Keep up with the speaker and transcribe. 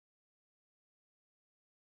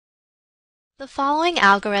The following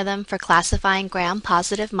algorithm for classifying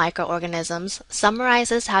gram-positive microorganisms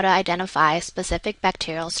summarizes how to identify specific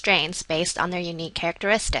bacterial strains based on their unique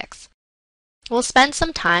characteristics. We'll spend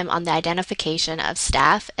some time on the identification of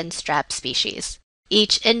staph and strep species.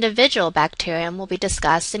 Each individual bacterium will be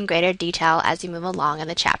discussed in greater detail as you move along in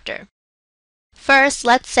the chapter. First,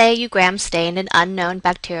 let's say you gram-stained an unknown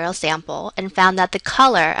bacterial sample and found that the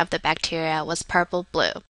color of the bacteria was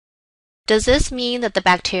purple-blue. Does this mean that the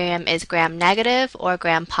bacterium is gram-negative or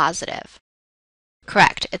gram-positive?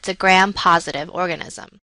 Correct, it's a gram-positive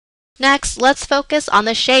organism. Next, let's focus on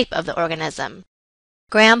the shape of the organism.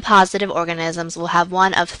 Gram-positive organisms will have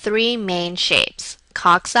one of three main shapes: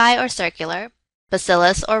 cocci or circular,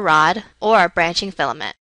 bacillus or rod, or branching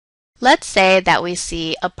filament. Let's say that we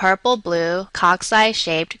see a purple-blue,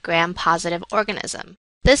 cocci-shaped gram-positive organism.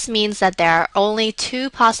 This means that there are only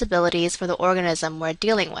two possibilities for the organism we're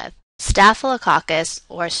dealing with: Staphylococcus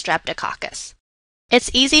or Streptococcus. It's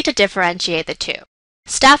easy to differentiate the two.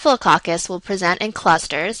 Staphylococcus will present in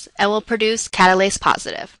clusters and will produce catalase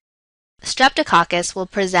positive. Streptococcus will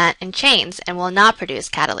present in chains and will not produce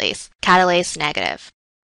catalase negative.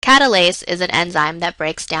 Catalase is an enzyme that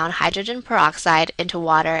breaks down hydrogen peroxide into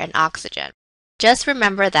water and oxygen. Just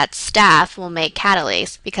remember that staph will make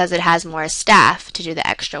catalase because it has more staph to do the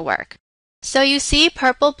extra work. So you see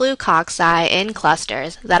purple-blue cocci in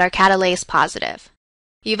clusters that are catalase positive.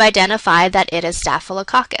 You've identified that it is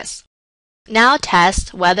Staphylococcus. Now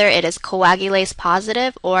test whether it is coagulase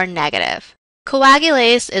positive or negative.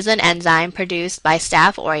 Coagulase is an enzyme produced by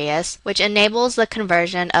Staph aureus which enables the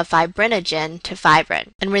conversion of fibrinogen to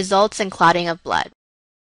fibrin and results in clotting of blood.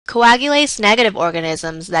 Coagulase negative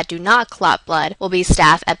organisms that do not clot blood will be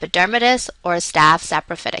Staph epidermidis or Staph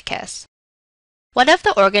saprophyticus. What if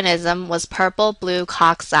the organism was purple-blue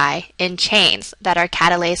cocci in chains that are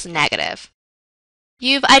catalase negative?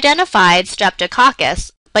 You've identified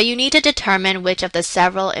Streptococcus, but you need to determine which of the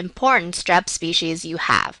several important strep species you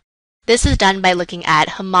have. This is done by looking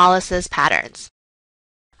at hemolysis patterns.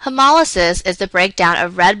 Hemolysis is the breakdown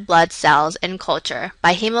of red blood cells in culture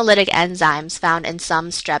by hemolytic enzymes found in some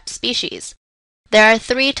strep species. There are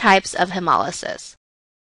three types of hemolysis.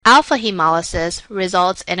 Alpha hemolysis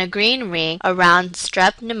results in a green ring around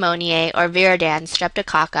Strep pneumoniae or viridans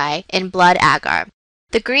streptococci in blood agar.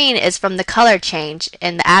 The green is from the color change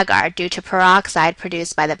in the agar due to peroxide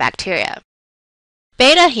produced by the bacteria.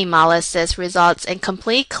 Beta hemolysis results in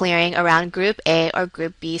complete clearing around group A or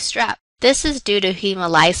group B strep. This is due to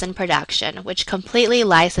hemolysin production, which completely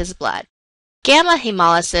lyses blood. Gamma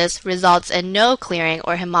hemolysis results in no clearing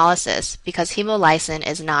or hemolysis because hemolysin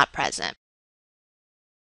is not present.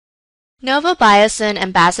 Novobiocin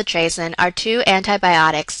and bacitracin are two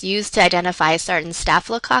antibiotics used to identify certain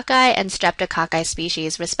Staphylococci and Streptococci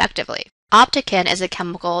species respectively. Opticin is a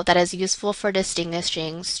chemical that is useful for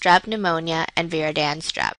distinguishing Strep pneumonia and Viridan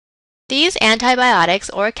strep. These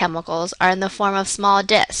antibiotics or chemicals are in the form of small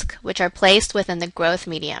discs, which are placed within the growth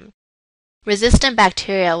medium. Resistant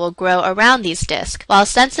bacteria will grow around these discs, while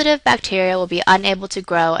sensitive bacteria will be unable to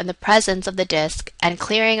grow in the presence of the disc, and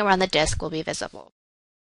clearing around the disc will be visible.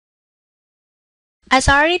 As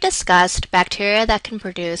already discussed, bacteria that can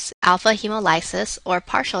produce alpha hemolysis or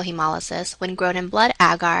partial hemolysis when grown in blood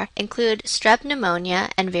agar include Strep pneumonia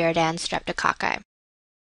and Viridan streptococci.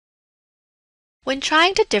 When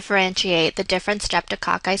trying to differentiate the different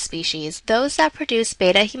Streptococci species, those that produce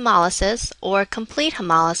beta hemolysis or complete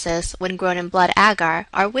hemolysis when grown in blood agar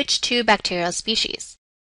are which two bacterial species?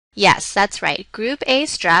 Yes, that's right. Group A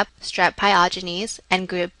strep, Strep pyogenes, and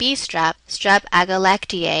Group B strep, Strep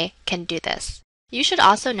agalactiae, can do this. You should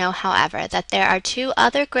also know, however, that there are two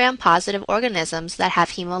other gram-positive organisms that have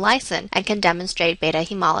hemolysin and can demonstrate beta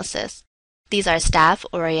hemolysis. These are Staph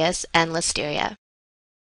aureus and Listeria.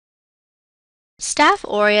 Staph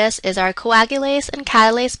aureus is our coagulase and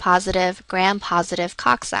catalase positive gram-positive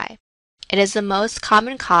cocci. It is the most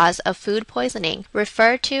common cause of food poisoning,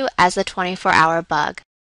 referred to as the 24-hour bug.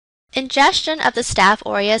 Ingestion of the Staph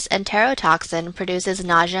aureus enterotoxin produces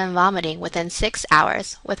nausea and vomiting within 6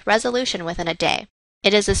 hours, with resolution within a day.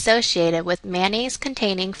 It is associated with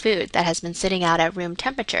mayonnaise-containing food that has been sitting out at room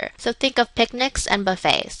temperature, so think of picnics and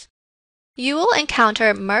buffets. You will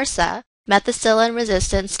encounter MRSA,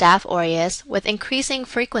 methicillin-resistant Staph aureus, with increasing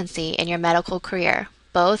frequency in your medical career,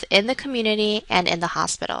 both in the community and in the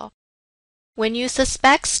hospital. When you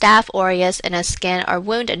suspect Staph aureus in a skin or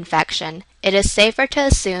wound infection, it is safer to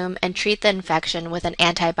assume and treat the infection with an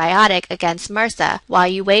antibiotic against MRSA while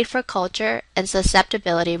you wait for culture and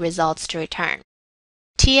susceptibility results to return.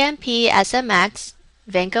 TMP-SMX,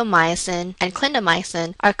 vancomycin, and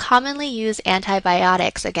clindamycin are commonly used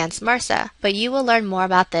antibiotics against MRSA, but you will learn more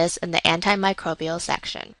about this in the antimicrobial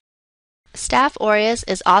section. Staph aureus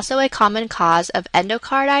is also a common cause of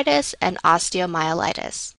endocarditis and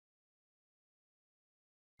osteomyelitis.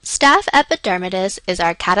 Staph epidermidis is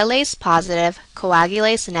our catalase-positive,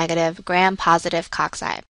 coagulase-negative, gram-positive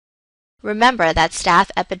cocci. Remember that staph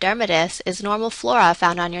epidermidis is normal flora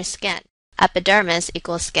found on your skin. Epidermis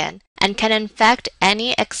equals skin, and can infect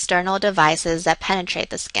any external devices that penetrate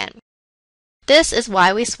the skin. This is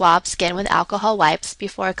why we swab skin with alcohol wipes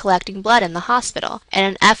before collecting blood in the hospital, in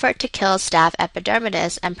an effort to kill staph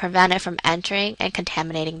epidermidis and prevent it from entering and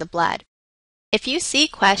contaminating the blood. If you see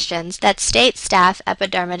questions that state staph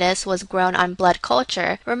epidermidis was grown on blood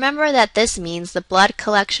culture, remember that this means the blood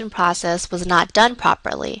collection process was not done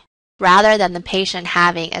properly, rather than the patient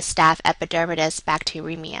having a staph epidermidis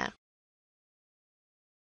bacteremia.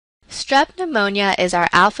 Strep pneumonia is our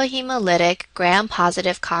alpha-hemolytic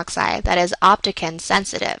gram-positive cocci that is opticin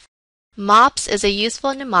sensitive. MOPS is a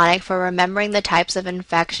useful mnemonic for remembering the types of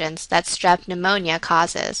infections that strep pneumonia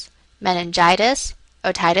causes: meningitis,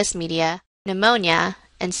 otitis media, pneumonia,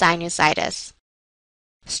 and sinusitis.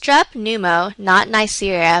 Strep pneumo, not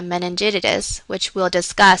Neisseria meningitidis, which we'll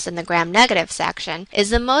discuss in the gram-negative section, is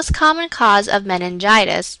the most common cause of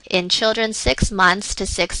meningitis in children 6 months to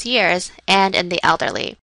 6 years and in the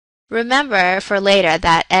elderly. Remember for later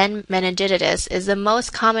that N. meningitidis is the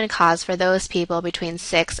most common cause for those people between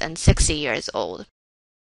 6 and 60 years old.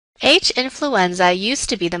 H. influenza used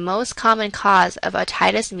to be the most common cause of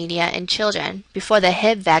otitis media in children before the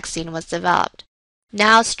Hib vaccine was developed.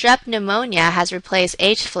 Now strep pneumonia has replaced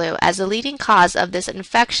H. flu as the leading cause of this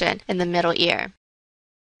infection in the middle ear.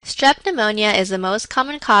 Strep pneumonia is the most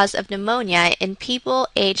common cause of pneumonia in people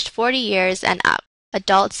aged 40 years and up,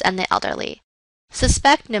 adults and the elderly.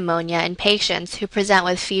 Suspect pneumonia in patients who present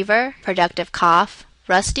with fever, productive cough,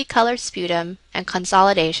 rusty-colored sputum, and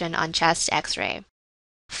consolidation on chest X-ray.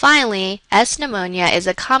 Finally, S. pneumonia is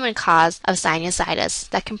a common cause of sinusitis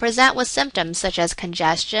that can present with symptoms such as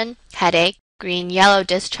congestion, headache, green-yellow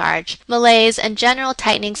discharge, malaise, and general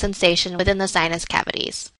tightening sensation within the sinus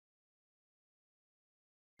cavities.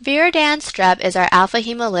 Viridans strep is our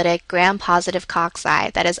alpha-hemolytic gram-positive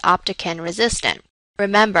cocci that is opticin resistant.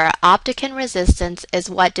 Remember, opticin resistance is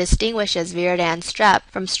what distinguishes Viridans strep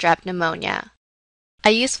from strep pneumonia. A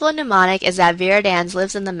useful mnemonic is that Viridans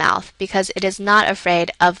lives in the mouth because it is not afraid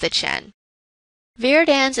of the chin.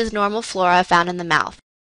 Viridans is normal flora found in the mouth.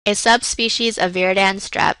 A subspecies of Viridans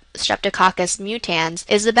strep, Streptococcus mutans,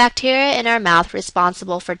 is the bacteria in our mouth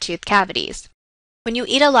responsible for tooth cavities. When you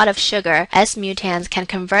eat a lot of sugar, S. mutans can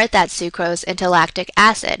convert that sucrose into lactic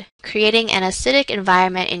acid, creating an acidic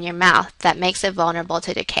environment in your mouth that makes it vulnerable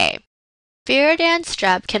to decay. Viridans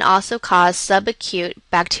strep can also cause subacute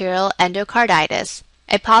bacterial endocarditis.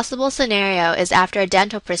 A possible scenario is after a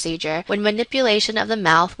dental procedure when manipulation of the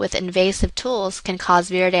mouth with invasive tools can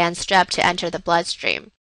cause Viridans strep to enter the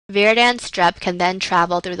bloodstream. Viridans strep can then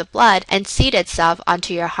travel through the blood and seed itself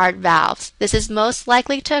onto your heart valves. This is most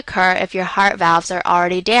likely to occur if your heart valves are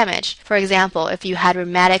already damaged, for example, if you had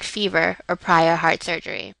rheumatic fever or prior heart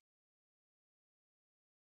surgery.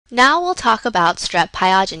 Now we'll talk about strep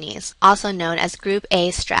pyogenes, also known as Group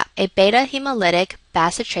A strep, a beta-hemolytic,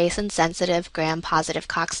 bacitracin-sensitive gram-positive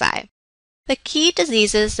cocci. The key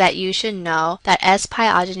diseases that you should know that S.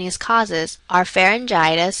 pyogenes causes are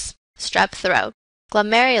pharyngitis, strep throat,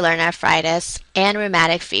 glomerular nephritis, and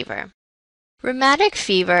rheumatic fever. Rheumatic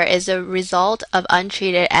fever is a result of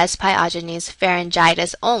untreated S. pyogenes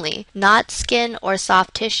pharyngitis only, not skin or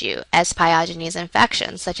soft tissue S. pyogenes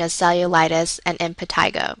infections such as cellulitis and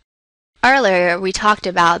impetigo. Earlier, we talked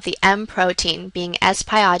about the M protein being S.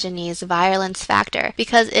 pyogenes virulence factor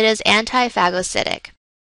because it is anti-phagocytic.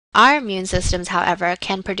 Our immune systems, however,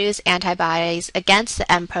 can produce antibodies against the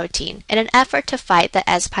M protein in an effort to fight the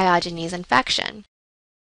S. pyogenes infection.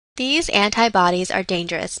 These antibodies are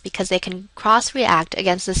dangerous because they can cross-react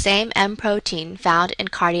against the same M protein found in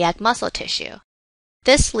cardiac muscle tissue.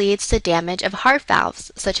 This leads to damage of heart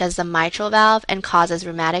valves, such as the mitral valve, and causes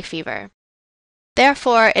rheumatic fever.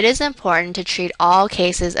 Therefore, it is important to treat all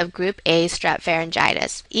cases of Group A strep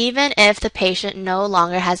pharyngitis, even if the patient no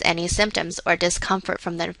longer has any symptoms or discomfort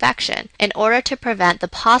from the infection, in order to prevent the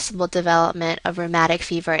possible development of rheumatic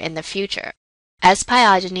fever in the future. S.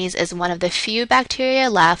 pyogenes is one of the few bacteria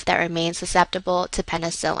left that remain susceptible to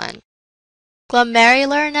penicillin.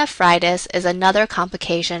 Glomerular nephritis is another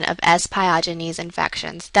complication of S. pyogenes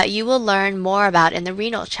infections that you will learn more about in the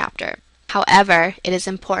renal chapter. However, it is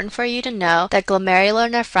important for you to know that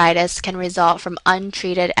glomerulonephritis can result from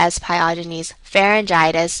untreated S. pyogenes,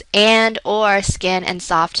 pharyngitis, and/or skin and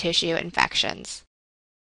soft tissue infections.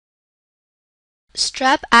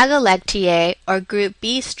 Strep agalectiae, or Group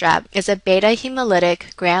B strep, is a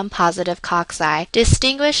beta-hemolytic gram-positive cocci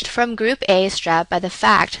distinguished from Group A strep by the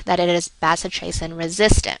fact that it is bacitracin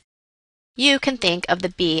resistant. You can think of the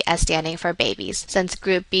B as standing for babies, since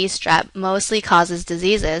Group B strep mostly causes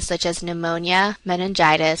diseases such as pneumonia,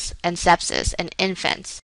 meningitis, and sepsis in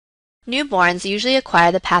infants. Newborns usually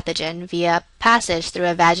acquire the pathogen via passage through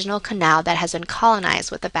a vaginal canal that has been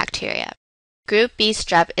colonized with the bacteria. Group B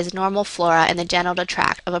strep is normal flora in the genital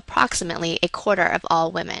tract of approximately a quarter of all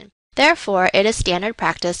women. Therefore, it is standard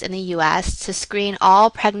practice in the U.S. to screen all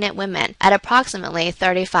pregnant women at approximately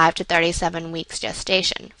 35 to 37 weeks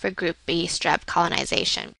gestation for Group B strep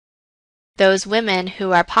colonization. Those women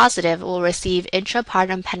who are positive will receive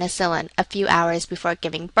intrapartum penicillin a few hours before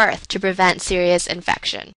giving birth to prevent serious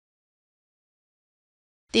infection.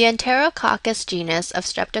 The Enterococcus genus of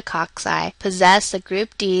Streptococci possess the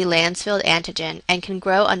Group D Lancefield antigen and can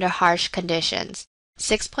grow under harsh conditions.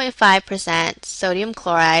 6.5% sodium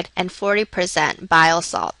chloride and 40% bile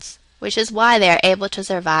salts, which is why they are able to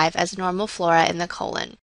survive as normal flora in the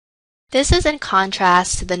colon. This is in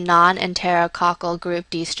contrast to the non-enterococcal Group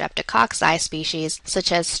D Streptococci species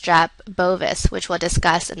such as Strep bovis, which we'll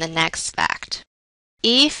discuss in the next fact.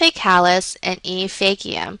 E. faecalis and E.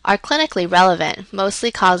 faecium are clinically relevant, mostly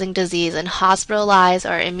causing disease in hospitalized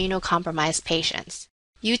or immunocompromised patients.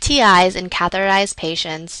 UTIs in catheterized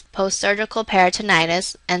patients, post-surgical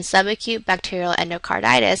peritonitis, and subacute bacterial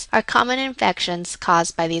endocarditis are common infections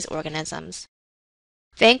caused by these organisms.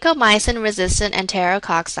 Vancomycin-resistant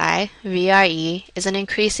enterococci, VRE, is an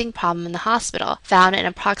increasing problem in the hospital, found in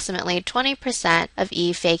approximately 20% of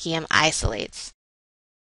E. faecium isolates.